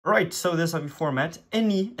Alright, so this is how you format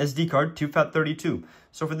any SD card to FAT32.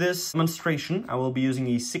 So for this demonstration, I will be using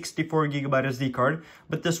a 64GB SD card,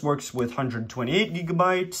 but this works with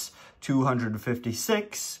 128GB,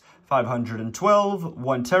 256, 512,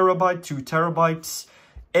 1TB, 2TB,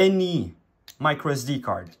 any micro SD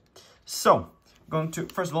card. So, I'm going to,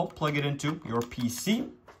 first of all, plug it into your PC.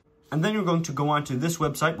 And then you're going to go on to this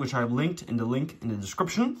website, which I have linked in the link in the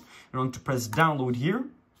description. You're going to press download here.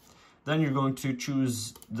 Then you're going to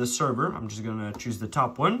choose the server. I'm just going to choose the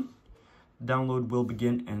top one. Download will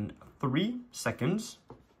begin in 3 seconds.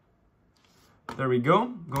 There we go.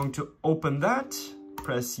 I'm going to open that.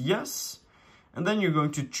 Press yes. And then you're going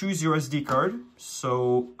to choose your SD card.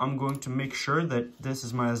 So I'm going to make sure that this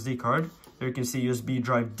is my SD card. There you can see USB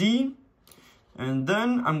drive D. And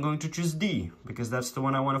then I'm going to choose D because that's the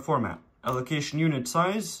one I want to format. Allocation unit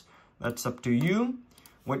size, that's up to you.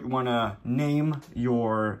 What you want to name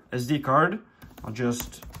your SD card, I'll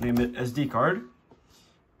just name it SD card.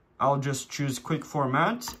 I'll just choose quick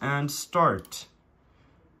format and start.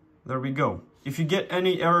 There we go. If you get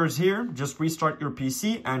any errors here, just restart your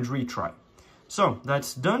PC and retry. So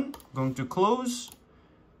that's done. Going to close.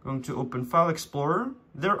 Going to open File Explorer.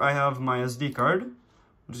 There I have my SD card.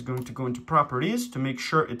 I'm just going to go into Properties to make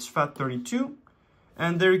sure it's FAT32.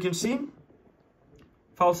 And there you can see,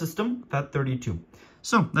 File System, FAT32.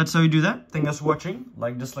 So that's how you do that. Thank you guys for watching.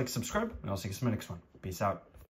 Like, dislike, subscribe, and I'll see you in my next one. Peace out.